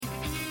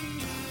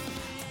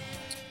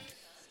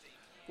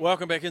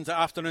Welcome back into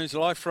Afternoons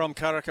Live from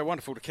Karaka.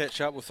 Wonderful to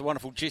catch up with the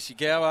wonderful Jesse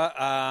Gower,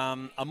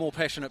 a more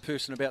passionate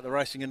person about the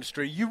racing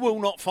industry you will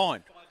not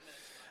find.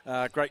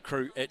 Great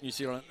crew at New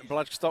Zealand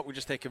Bloodstock. We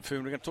just had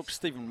confirmed we're going to talk to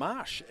Stephen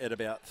Marsh at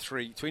about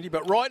 3:20.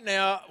 But right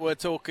now we're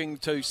talking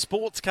to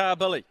Sports Car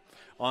Billy,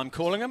 I'm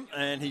calling him,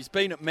 and he's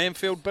been at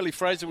Manfeild. Billy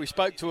Frazer, we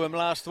spoke to him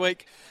last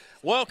week.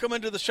 Welcome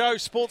into the show,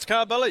 Sports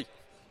Car Billy.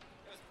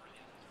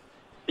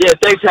 Yeah,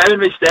 thanks for having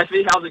me,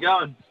 Staffy. How's it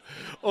going?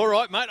 All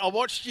right, mate. I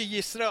watched you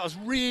yesterday. I was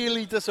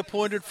really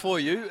disappointed for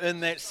you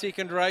in that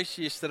second race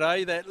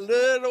yesterday. That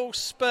little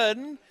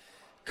spin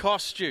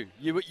cost you.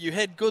 You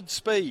had good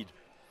speed.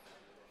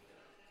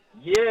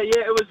 Yeah,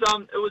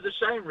 it was a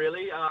shame,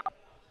 really.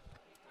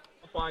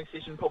 The flying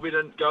session probably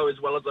didn't go as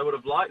well as I would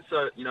have liked.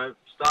 So,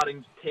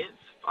 starting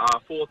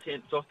 10th, 4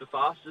 tenths off the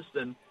fastest,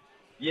 and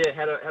yeah,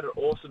 had an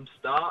awesome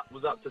start.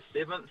 Was up to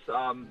 7th.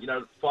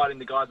 Fighting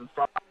the guys in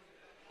front.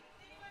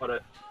 Got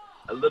it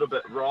a little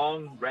bit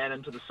wrong. Ran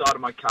into the side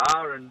of my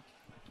car, and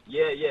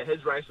yeah,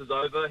 his race was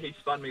over. He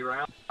spun me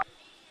around.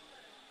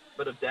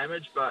 Bit of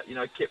damage, but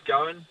kept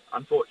going.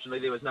 Unfortunately,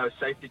 there was no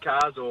safety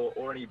cars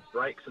or any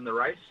brakes in the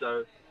race,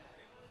 so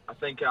I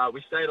think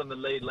we stayed on the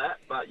lead lap,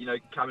 but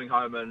coming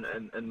home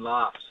and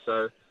last.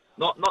 So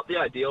not the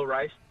ideal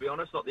race, to be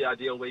honest, not the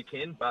ideal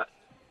weekend, but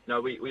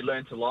we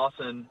learned to loss,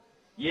 and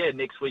yeah,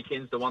 next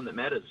weekend's the one that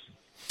matters.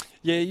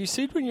 Yeah, you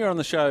said when you were on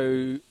the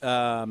show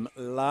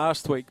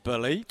last week,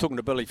 Billy, talking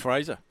to Billy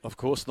Frazer, of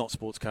course, not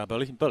Sports Car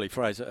Billy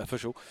Frazer,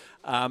 official,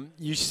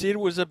 you said it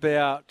was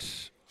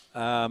about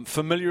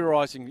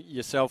familiarising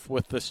yourself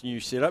with this new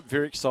setup.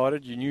 Very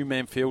excited. You knew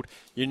Manfeild.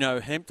 You know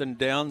Hampton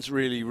Downs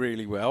really,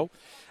 really well.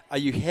 Are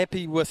you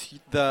happy with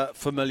the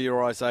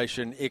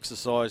familiarisation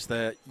exercise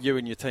that you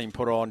and your team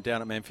put on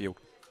down at Manfeild?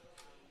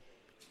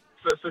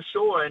 For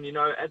sure, and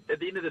at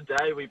the end of the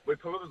day, we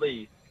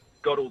probably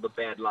got all the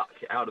bad luck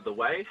out of the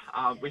way.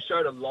 We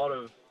showed a lot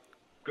of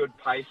good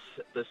pace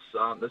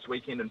this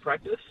weekend in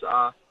practice.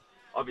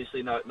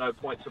 Obviously, no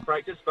points for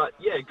practice, but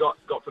yeah, got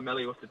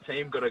familiar with the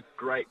team. Got a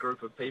great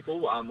group of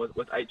people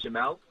with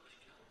HML,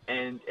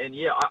 and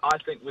yeah, I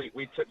think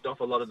we ticked off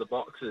a lot of the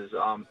boxes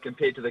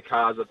compared to the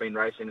cars I've been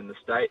racing in the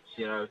States.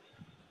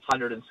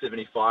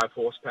 175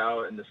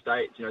 horsepower in the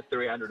States.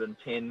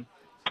 310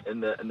 in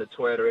the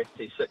Toyota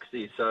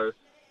FT60. So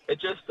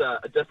it's just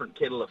a different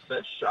kettle of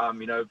fish.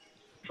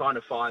 Trying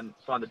to find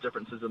the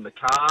differences in the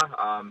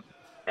car.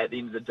 At the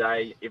end of the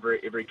day,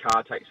 every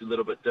car takes a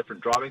little bit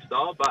different driving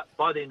style. But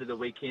by the end of the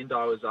weekend,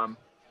 I was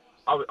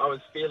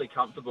fairly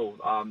comfortable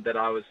that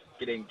I was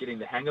getting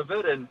the hang of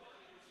it. And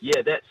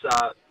yeah, that's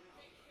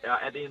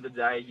at the end of the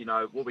day,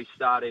 we'll be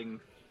starting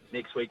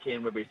next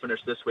weekend where we finish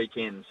this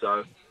weekend.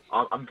 So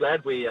I'm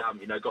glad we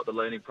got the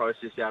learning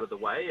process out of the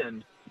way.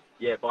 And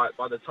yeah,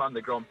 by the time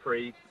the Grand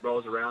Prix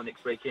rolls around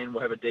next weekend,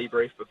 we'll have a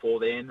debrief before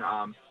then.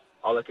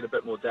 I'll look at a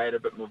bit more data, a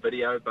bit more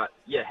video, but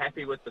yeah,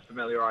 happy with the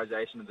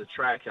familiarisation of the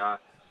track.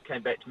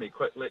 Came back to me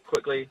quickly.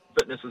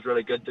 Fitness was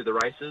really good through the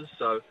races,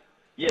 so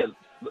yeah,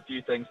 a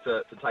few things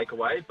to take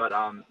away. But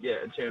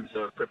yeah, in terms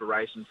of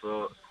preparation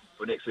for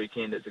next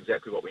weekend, it's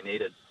exactly what we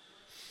needed.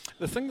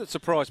 The thing that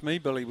surprised me,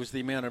 Billy, was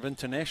the amount of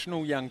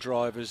international young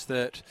drivers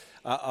that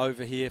are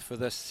over here for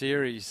this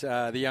series.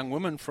 The young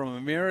woman from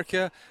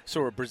America,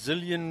 saw a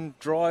Brazilian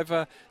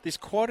driver. There's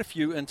quite a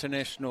few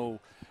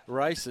international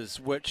races,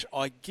 which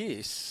I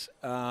guess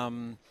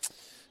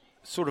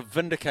sort of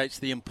vindicates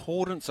the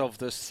importance of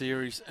this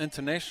series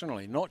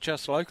internationally, not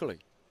just locally.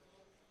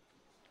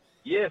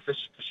 Yeah, for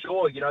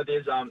sure.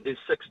 There's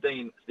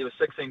 16. There were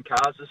 16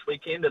 cars this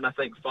weekend, and I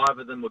think 5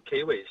 of them were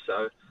Kiwis.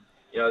 So,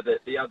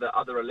 the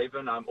other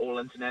 11 all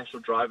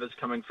international drivers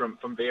coming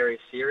from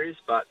various series.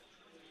 But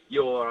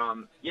that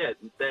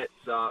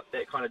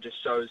kind of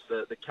just shows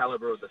the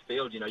caliber of the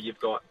field. You've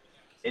got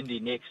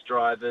Indy Next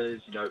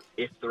drivers,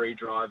 F3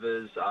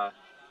 drivers,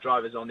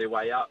 drivers on their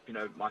way up.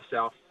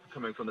 Myself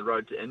coming from the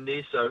road to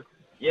Indy. So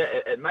yeah,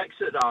 it makes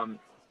it.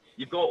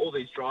 You've got all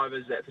these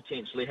drivers that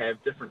potentially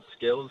have different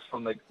skills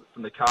from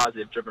the cars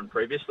they've driven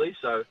previously.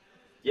 So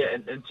yeah,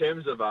 in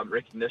terms of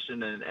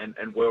recognition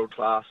and world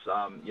class,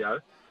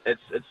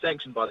 it's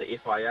sanctioned by the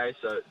FIA.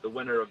 So the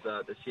winner of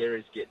the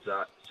series gets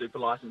super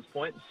license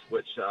points,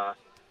 which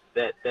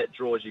that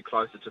draws you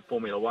closer to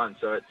Formula One.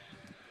 So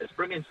it's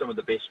bringing some of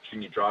the best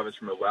junior drivers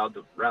from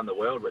around the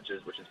world, which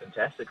is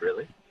fantastic,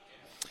 really.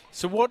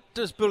 So what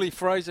does Billy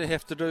Frazer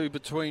have to do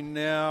between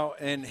now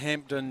and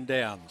Hampton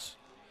Downs?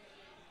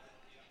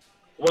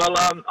 Well,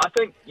 I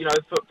think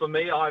for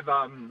me,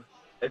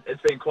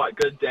 it's been quite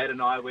good. Dad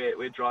and I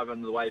we're driving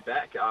on the way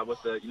back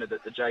with the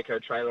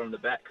Jayco trailer on the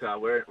back.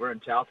 We're in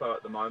Taupo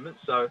at the moment,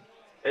 so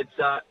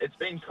it's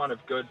been kind of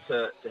good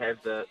to have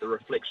the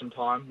reflection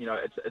time.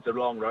 It's a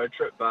long road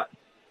trip, but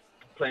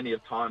plenty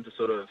of time to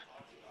sort of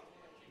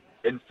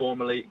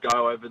informally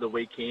go over the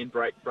weekend,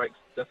 break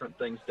different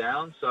things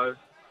down. So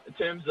in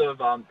terms of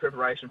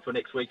preparation for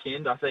next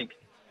weekend, I think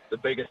the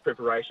biggest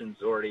preparation's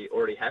already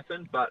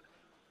happened. But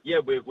yeah,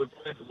 we've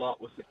learned a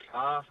lot with the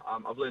car.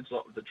 I've learned a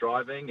lot with the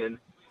driving, and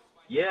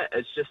yeah,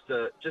 it's just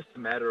a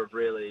matter of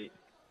really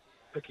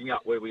picking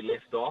up where we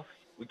left off.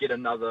 We get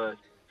another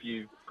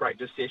few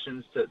practice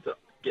sessions to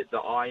get the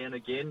eye in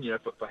again,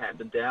 for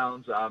Hampton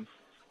Downs.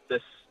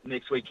 This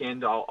next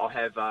weekend I'll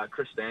have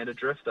Chris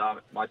Vanderdrift,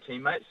 my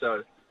teammate.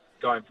 So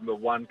going from a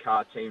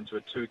one-car team to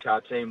a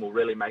two-car team will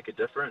really make a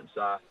difference.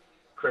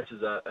 Chris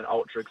is an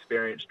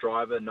ultra-experienced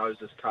driver, knows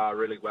his car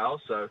really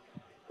well. So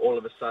all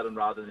of a sudden,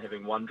 rather than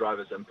having one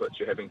driver's inputs,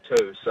 you're having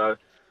two. So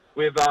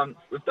we've done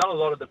a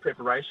lot of the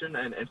preparation,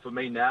 and for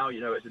me now,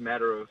 it's a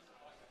matter of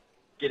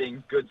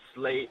getting good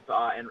sleep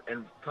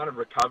and kind of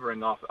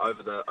recovering off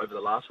over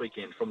the last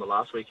weekend, from the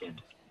last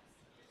weekend.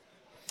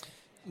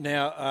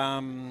 Now,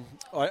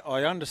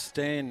 I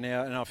understand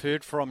now, and I've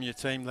heard from your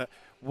team that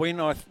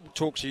when I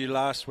talked to you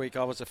last week,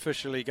 I was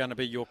officially going to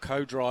be your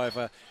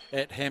co-driver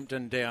at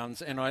Hampton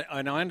Downs, and I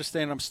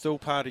understand I'm still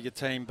part of your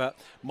team, but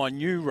my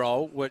new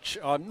role, which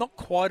I'm not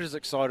quite as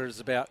excited as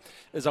about,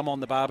 is I'm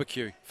on the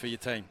barbecue for your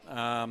team.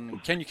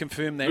 Can you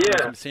confirm that? Yeah.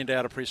 We can send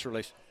out a press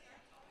release.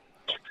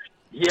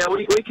 Yeah,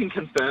 we can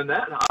confirm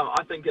that.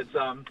 I think it's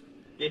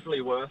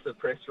definitely worth a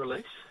press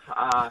release.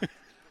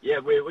 Yeah,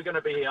 we're going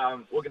to be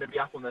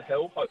up on the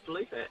hill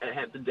hopefully at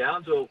Hampton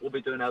Downs. We'll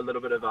be doing a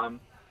little bit of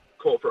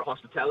corporate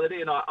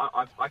hospitality, and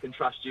I can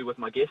trust you with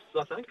my guests.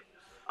 I think.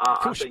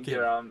 I think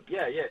you're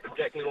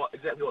exactly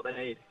what they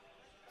need.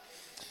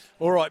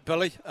 All right,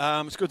 Billy.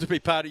 It's good to be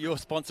part of your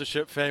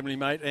sponsorship family,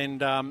 mate.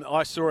 And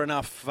I saw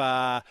enough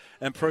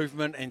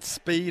improvement and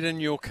speed in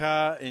your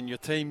car, and your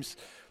team's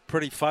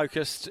pretty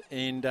focused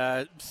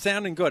and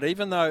sounding good,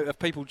 even though if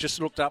people just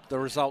looked up the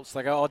results,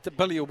 they go,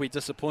 Billy will be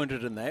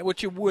disappointed in that,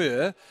 which you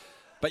were,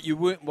 but you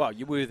weren't. Well,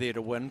 you were there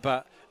to win,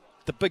 but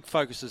the big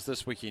focus is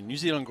this weekend, New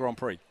Zealand Grand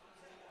Prix.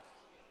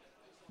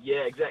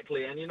 Yeah,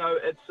 exactly. And,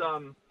 it's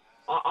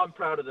I'm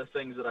proud of the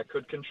things that I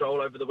could control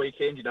over the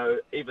weekend,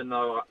 even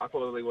though I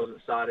probably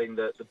wasn't starting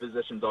the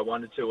positions I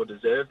wanted to or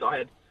deserved.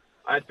 I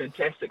had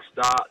fantastic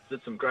starts,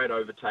 did some great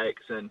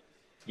overtakes, and,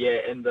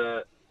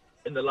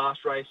 in the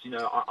last race,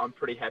 I'm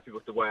pretty happy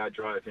with the way I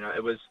drove.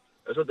 It was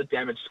with the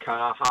damaged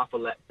car, half a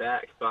lap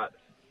back, but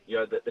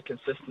the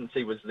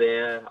consistency was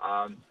there.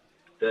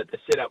 The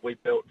setup we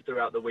built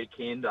throughout the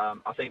weekend,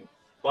 I think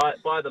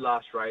by the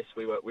last race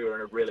we were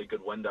in a really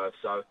good window.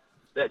 So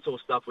that's all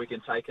stuff we can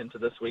take into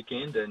this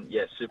weekend, and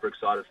super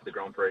excited for the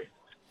Grand Prix.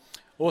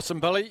 Awesome,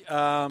 Billy.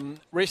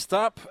 Rest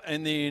up,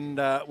 and then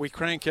we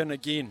crank in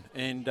again.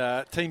 And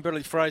Team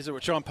Billy Frazer,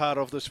 which I'm part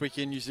of this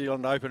weekend, New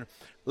Zealand Open.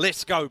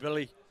 Let's go,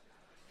 Billy.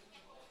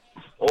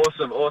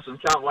 Awesome.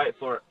 Can't wait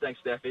for it. Thanks,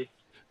 Staffy.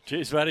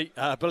 Cheers, buddy.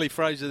 Billy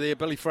Frazer there.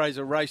 Billy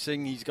Frazer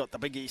Racing. He's got the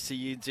big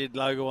SCNZ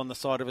logo on the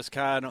side of his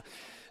car. And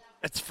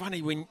it's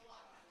funny when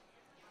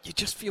you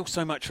just feel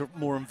so much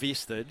more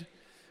invested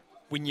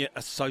when you're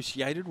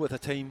associated with a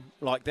team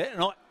like that.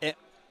 And I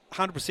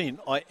 100%,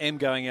 I am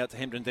going out to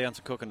Hampton Downs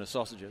and cooking the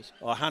sausages.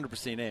 I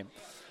 100% am.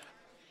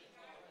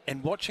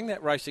 And watching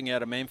that racing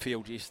out of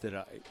Manfeild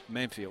yesterday,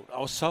 I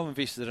was so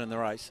invested in the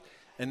race.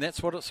 And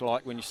that's what it's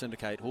like when you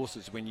syndicate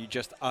horses, when you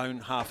just own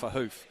half a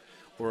hoof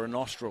or a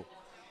nostril.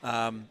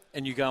 And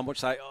you go and watch,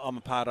 say, I'm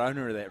a part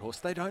owner of that horse.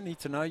 They don't need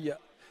to know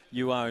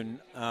you own,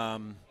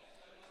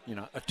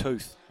 a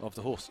tooth of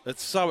the horse.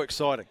 It's so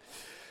exciting.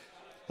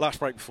 Last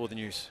break before the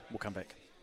news. We'll come back.